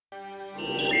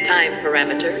Time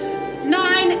parameters.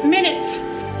 9 minutes.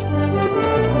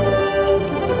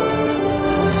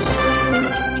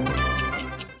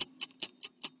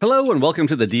 Hello and welcome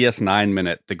to the DS9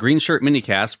 Minute, the Green Shirt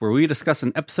minicast where we discuss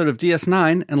an episode of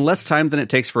DS9 in less time than it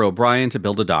takes for O'Brien to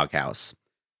build a doghouse.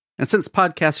 And since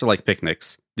podcasts are like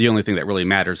picnics, the only thing that really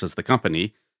matters is the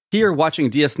company, here watching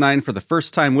DS9 for the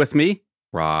first time with me,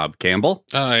 Rob Campbell.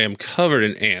 I am covered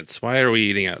in ants. Why are we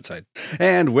eating outside?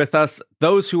 And with us,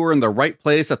 those who were in the right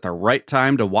place at the right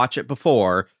time to watch it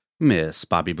before, Miss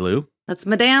Bobby Blue. That's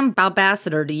Madame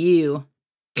Balbassador to you.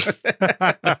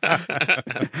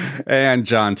 And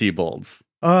John T. Bolds.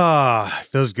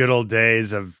 Those good old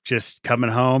days of just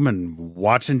coming home and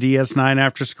watching DS9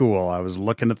 after school. I was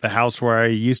looking at the house where I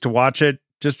used to watch it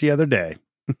just the other day.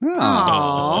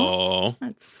 Aww,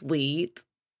 that's sweet.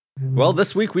 Well,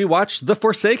 this week we watched The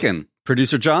Forsaken.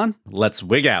 Producer John, let's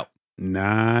wig out.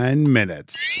 9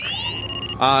 minutes.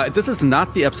 This is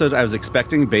not the episode I was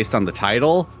expecting based on the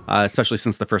title, especially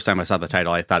since the first time I saw the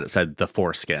title, I thought it said The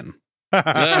Foreskin.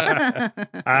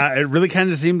 It really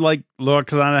kind of seemed like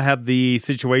Luoxana had the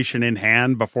situation in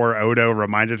hand before Odo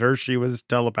reminded her she was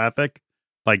telepathic.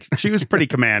 Like, she was pretty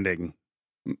commanding.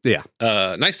 Yeah.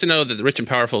 Nice to know that the rich and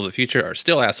powerful of the future are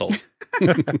still assholes.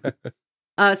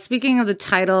 Speaking of the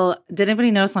title, did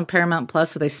anybody notice on Paramount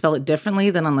Plus that they spell it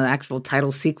differently than on the actual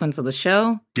title sequence of the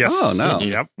show? Yes. Oh, no.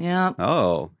 Yep. Yeah.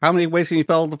 Oh, how many ways can you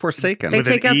spell The Forsaken? They With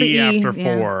take an out the E E, after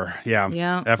yeah. 4. Yeah.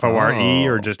 Yeah. Fore Oh.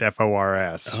 or just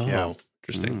FORS. Oh, Yeah.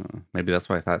 interesting. Maybe that's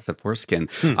why I thought it said foreskin.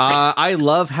 I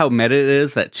love how meta it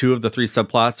is that 2 of the 3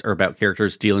 subplots are about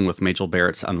characters dealing with Majel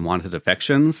Barrett's unwanted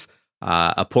affections,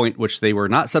 a point which they were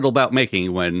not subtle about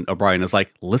making when O'Brien is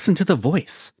like, listen to the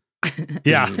voice.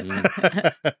 Yeah.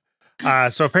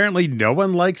 So apparently no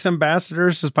one likes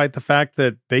ambassadors, despite the fact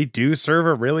that they do serve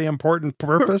a really important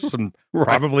purpose and Right.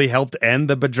 probably helped end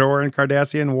the Bajoran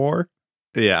Cardassian War.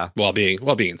 Yeah. While being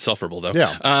insufferable, though.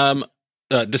 Yeah.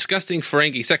 Disgusting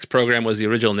Ferengi Sex Program was the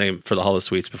original name for the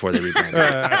holosuites before they rebranded.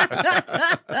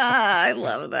 I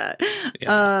love that.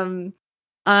 Yeah.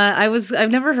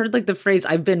 I've never heard like the phrase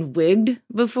 "I've been wigged"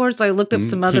 before, so I looked up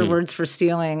some other words for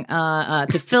stealing.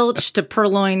 To filch, to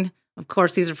purloin. Of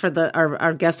course, these are for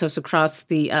our guest hosts across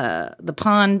the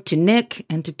pond. To nick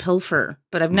and to pilfer,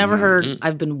 but I've never heard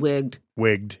 "I've been wigged."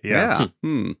 Wigged. Yeah.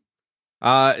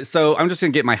 So I'm just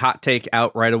going to get my hot take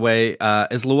out right away.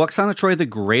 Is Luoxana Troi the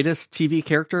greatest TV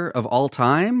character of all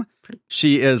time?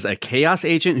 She is a chaos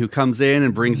agent who comes in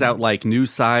and brings out like new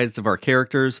sides of our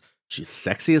characters. She's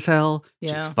sexy as hell.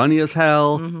 Yeah. She's funny as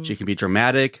hell. She can be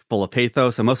dramatic, full of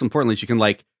pathos. And most importantly, she can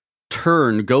like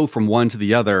go from one to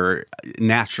the other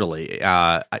naturally.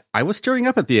 I was tearing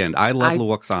up at the end. I love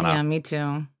Luoxana. Yeah, me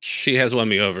too. She has won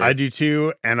me over. I do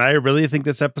too. And I really think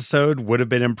this episode would have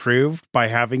been improved by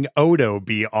having Odo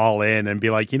be all in and be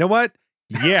like, you know what?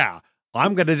 Yeah,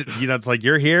 I'm going to, it's like,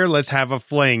 you're here. Let's have a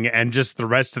fling. And just the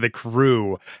rest of the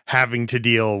crew having to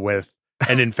deal with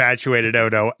an infatuated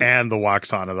Odo and the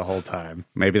Luoxana the whole time.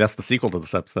 Maybe that's the sequel to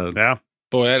this episode. Yeah.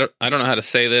 Boy, I don't know how to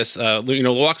say this.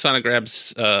 Luoxana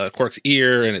grabs Quark's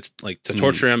ear, and it's like to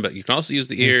torture him, but you can also use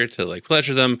the ear to like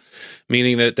pleasure them,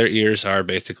 meaning that their ears are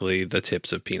basically the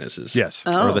tips of penises. Yes.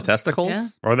 Or the testicles. yeah.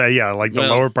 Or that, like the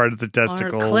lower part of the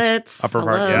testicle. Or clits. Upper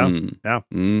part. Hello.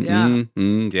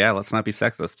 Yeah. Yeah, let's not be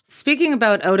sexist. Speaking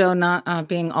about Odo not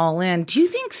being all in, do you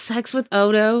think sex with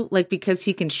Odo, like because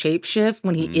he can shapeshift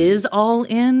when he is all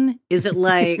in, is it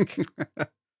like,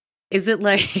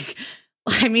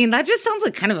 I mean, that just sounds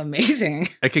like kind of amazing.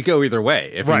 It could go either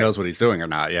way if he knows what he's doing or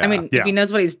not. Yeah. I mean, if he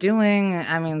knows what he's doing,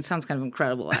 I mean, it sounds kind of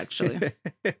incredible, actually.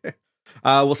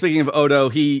 Well, speaking of Odo,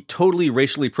 he totally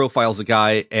racially profiles a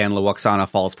guy, and Luoxana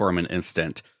falls for him in an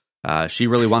instant. She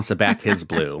really wants to back his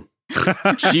blue.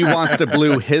 She wants to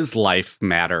blue his life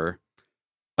matter.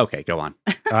 Okay, go on.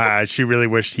 She really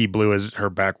wished he blew her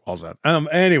back walls out.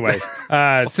 Anyway,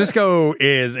 Cisco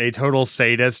is a total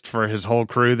sadist for his whole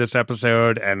crew this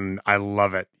episode, and I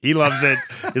love it. He loves it.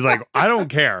 He's like, I don't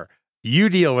care. You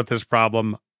deal with this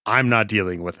problem. I'm not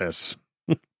dealing with this.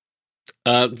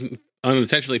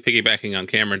 Unintentionally piggybacking on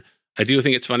Cameron, I do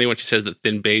think it's funny when she says the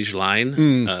thin beige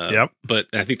line. Yep. But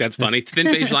I think that's funny. Thin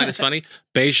beige line is funny.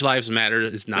 Beige lives matter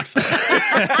is not funny.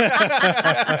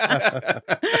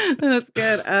 That's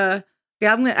good.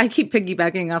 I keep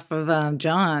piggybacking off of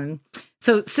John.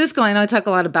 So Cisco, I know I talk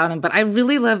a lot about him, but I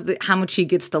really love how much he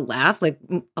gets to laugh. Like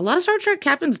a lot of Star Trek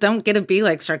captains don't get to be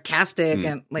like sarcastic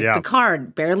and like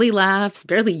Picard barely laughs,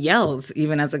 barely yells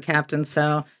even as a captain.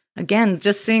 So again,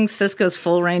 just seeing Cisco's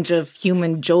full range of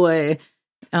human joy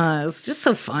is just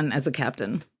so fun as a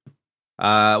captain.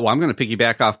 Well, I'm going to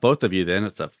piggyback off both of you then.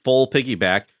 It's a full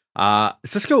piggyback.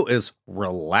 Cisco is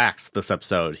relaxed this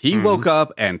episode. He woke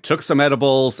up and took some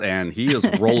edibles, and he is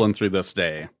rolling through this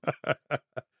day.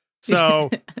 So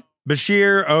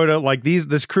Bashir, Odo, like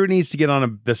this crew needs to get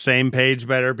on the same page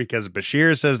better, because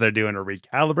Bashir says they're doing a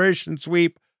recalibration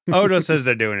sweep. Odo says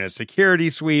they're doing a security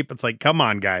sweep. It's like, come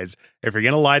on, guys. If you're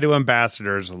going to lie to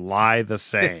ambassadors, lie the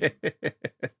same.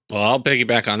 Well, I'll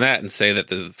piggyback on that and say that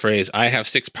the phrase, I have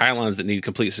 6 pylons that need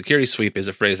complete security sweep, is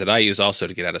a phrase that I use also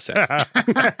to get out of sex.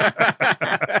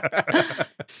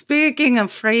 Speaking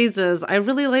of phrases, I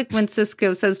really like when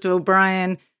Cisco says to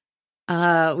O'Brien,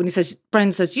 when he says,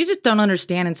 Brian says, you just don't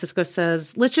understand. And Cisco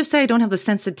says, let's just say I don't have the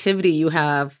sensitivity you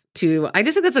have to. I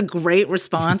just think that's a great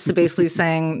response to basically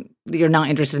saying you're not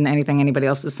interested in anything anybody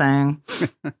else is saying.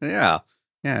 Yeah,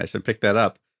 I should pick that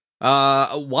up.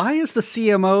 Why is the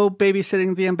CMO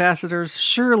babysitting the ambassadors?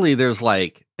 Surely there's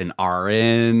like an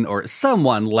RN or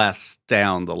someone less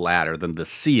down the ladder than the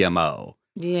CMO.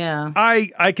 Yeah.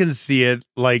 I can see it,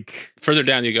 like, Further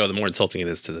down you go, the more insulting it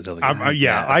is to the delegate.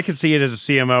 yeah, I can see it as a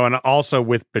CMO, and also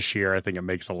with Bashir, I think it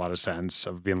makes a lot of sense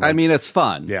of being like, I mean, it's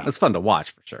fun. Yeah. It's fun to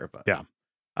watch for sure. But yeah.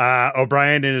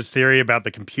 O'Brien and his theory about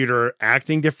the computer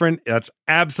acting different, that's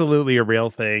absolutely a real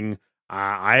thing.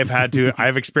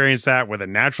 I've experienced that with a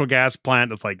natural gas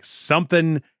plant. It's like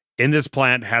something in this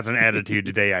plant has an attitude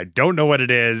today. I don't know what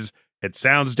it is. It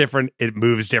sounds different. It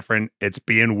moves different. It's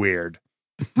being weird.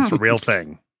 It's a real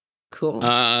thing. Cool.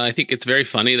 I think it's very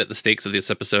funny that the stakes of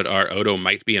this episode are Odo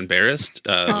might be embarrassed,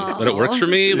 but it works for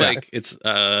me. Yeah. Like it's,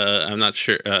 I'm not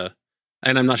sure,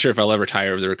 and I'm not sure if I'll ever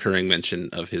tire of the recurring mention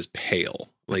of his pail.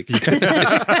 Like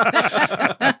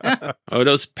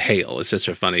Odo's pale. It's such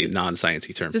a funny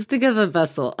non-sciencey term. Just to give a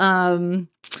vessel.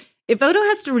 If Odo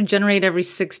has to regenerate every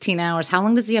 16 hours, how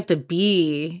long does he have to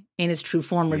be in his true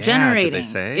form Yeah, regenerating? did they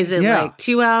say? Is it Yeah. like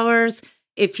 2 hours?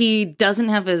 If he doesn't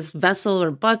have his vessel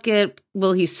or bucket,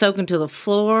 will he soak into the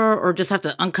floor or just have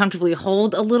to uncomfortably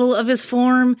hold a little of his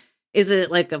form? Is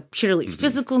it like a purely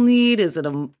physical need? Is it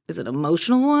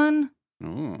emotional one?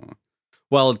 Oh.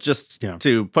 Well, just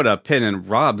to put a pin in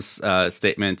Rob's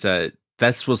statement,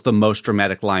 this was the most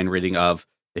dramatic line reading of,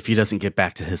 if he doesn't get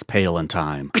back to his pail in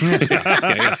time.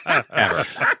 Ever.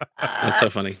 That's so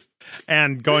funny.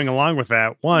 And going along with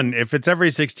that, one, if it's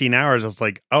every 16 hours, it's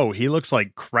like, oh, he looks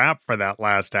like crap for that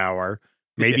last hour.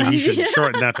 Maybe he should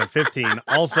shorten that to 15.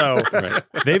 Also,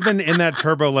 they've been in that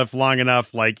turbo lift long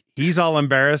enough. Like, he's all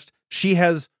embarrassed. She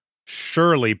has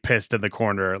surely pissed in the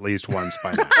corner at least once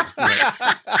by now.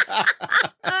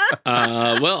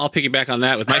 Well, I'll piggyback on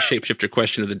that with my shapeshifter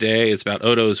question of the day. It's about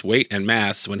Odo's weight and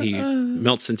mass. When he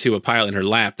melts into a pile in her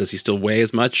lap, does he still weigh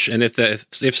as much? And if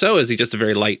so, is he just a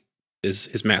very light? Is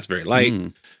his mass very light?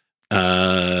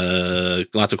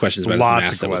 Lots of questions about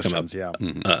his mass that will come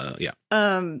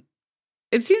up.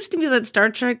 It seems to me that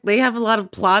Star Trek, they have a lot of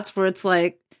plots where it's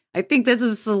like, I think this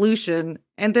is a solution.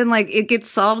 And then like it gets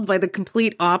solved by the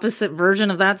complete opposite version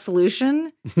of that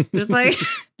solution. Just like,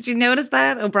 did you notice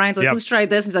that? O'Brien's like, let's try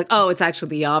this. He's like, oh, it's actually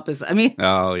the opposite. I mean,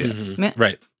 oh yeah.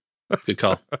 Right. Good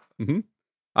call.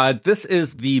 This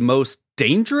is the most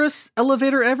dangerous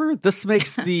elevator ever. This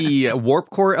makes the warp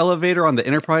core elevator on the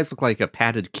Enterprise look like a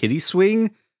padded kiddie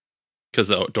swing. Because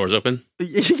the door's open?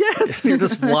 Yes, you're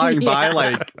just flying by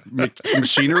like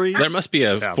machinery. There must be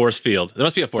a force field. There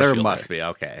must be a force field. There must be,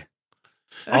 okay.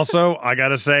 Also, I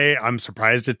gotta say, I'm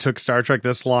surprised it took Star Trek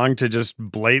this long to just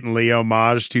blatantly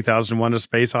homage 2001: A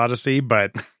Space Odyssey,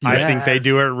 but I think they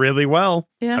do it really well.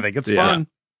 Yeah. I think it's fun.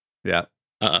 Yeah.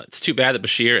 It's too bad that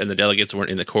Bashir and the delegates weren't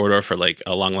in the corridor for like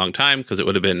a long, long time, because it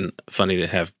would have been funny to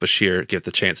have Bashir get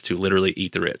the chance to literally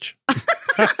eat the rich.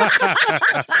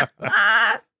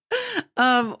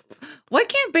 Why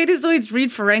can't Betazoids read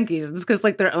Ferengis? It's because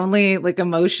like their only like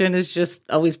emotion is just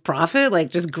always profit, like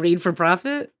just greed for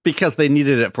profit. Because they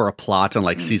needed it for a plot in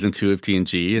like season 2 of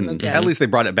TNG, and at least they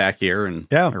brought it back here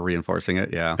and are reinforcing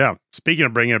it. Yeah. Speaking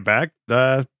of bringing it back,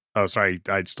 sorry,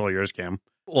 I stole yours, Cam.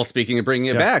 Well, speaking of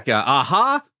bringing it back,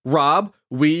 Rob,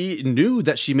 we knew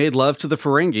that she made love to the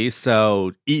Ferengi,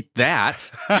 so eat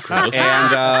that. Gross.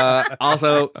 And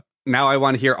also, now I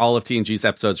want to hear all of TNG's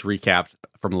episodes recapped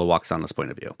from Luoxana's point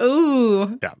of view.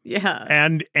 Ooh. Yeah.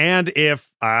 And if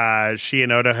she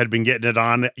and Odo had been getting it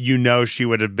on, she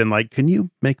would have been like, can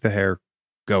you make the hair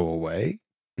go away?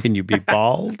 Can you be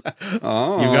bald? You've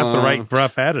got the right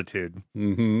gruff attitude.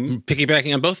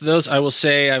 Piggybacking on both of those, I will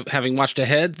say, having watched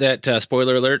ahead, that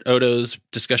spoiler alert, Odo's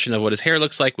discussion of what his hair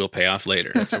looks like will pay off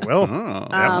later. Yes, it will.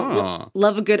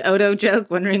 Love a good Odo joke,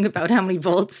 wondering about how many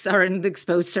volts are in the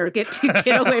exposed circuit to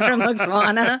get away from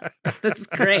Luxwana. That's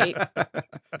great.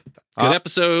 Good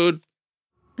episode.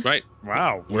 Right.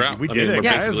 Wow. We're out. We did it, we're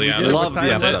guys. basically We out. did it. Loved the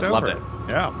Time's episode. over. Loved it.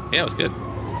 Yeah. Yeah, it was good.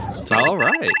 All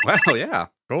right. Wow, yeah.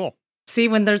 Cool. See,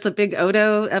 when there's a big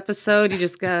Odo episode, you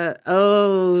just got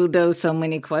Odo so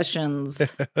many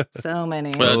questions. So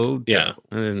many. Well, yeah.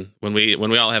 And then when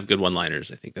we all have good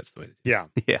one-liners, I think that's the way to do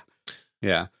it. Yeah.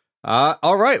 Yeah.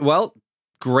 All right. Well,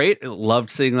 great. Loved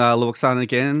seeing Luoxana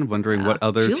again. Wondering what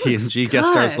other she looks TNG guest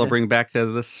stars good. they'll bring back to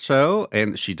this show.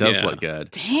 And she does Yeah. look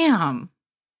good. Damn.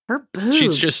 Her boobs. She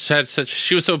just had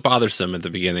she was so bothersome at the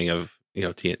beginning of, there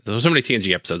were so many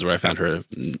TNG episodes where I found her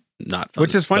not fun.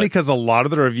 Which is funny but- because a lot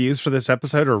of the reviews for this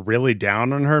episode are really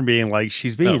down on her, being like,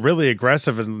 she's being really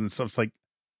aggressive and stuff. It's like,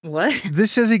 What?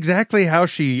 this is exactly how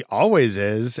she always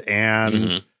is. And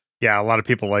Mhm. yeah, a lot of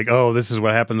people are like, oh, this is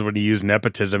what happens when you use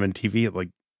nepotism in TV. Like,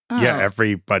 yeah, Oh.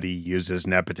 everybody uses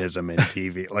nepotism in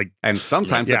TV. Like, And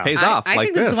sometimes Yeah. it pays off. I like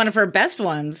think this is one of her best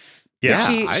ones. Yeah,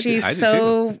 she's I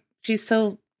do she's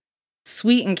so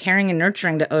sweet and caring and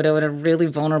nurturing to Odo at a really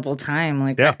vulnerable time.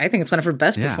 Like, Yeah. I think it's one of her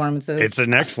best Yeah. performances. it's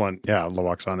an excellent,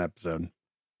 Luoxana episode.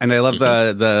 And I love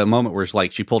the moment where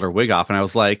she pulled her wig off, and I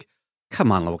was like,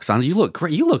 "Come on, Luoxana, you look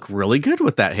great. You look really good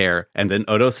with that hair." And then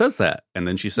Odo says that, and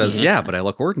then she says, Mhm. "Yeah, but I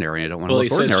look ordinary. I don't want to Well, look he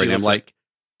says ordinary." she And I'm looks like,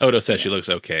 Odo says she looks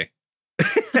okay.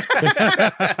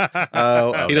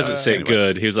 "Oh, He doesn't say anyway.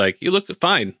 good. He was like, "You look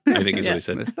fine." I think is what he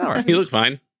said. It's all right. You look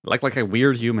fine. Like a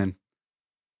weird human."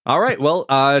 All right. Well,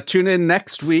 tune in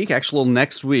next week,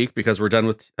 because we're done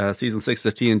with season 6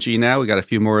 of TNG now. We got a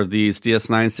few more of these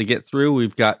DS9s to get through.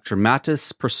 We've got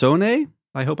Dramatis Personae.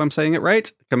 I hope I'm saying it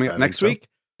right. Coming I up think next so. week.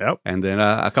 Yep. And then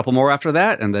a couple more after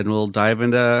that. And then we'll dive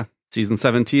into season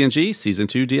 7 TNG, season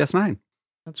 2 DS9.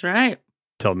 That's right.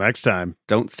 Till next time.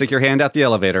 Don't stick your hand out the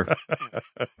elevator.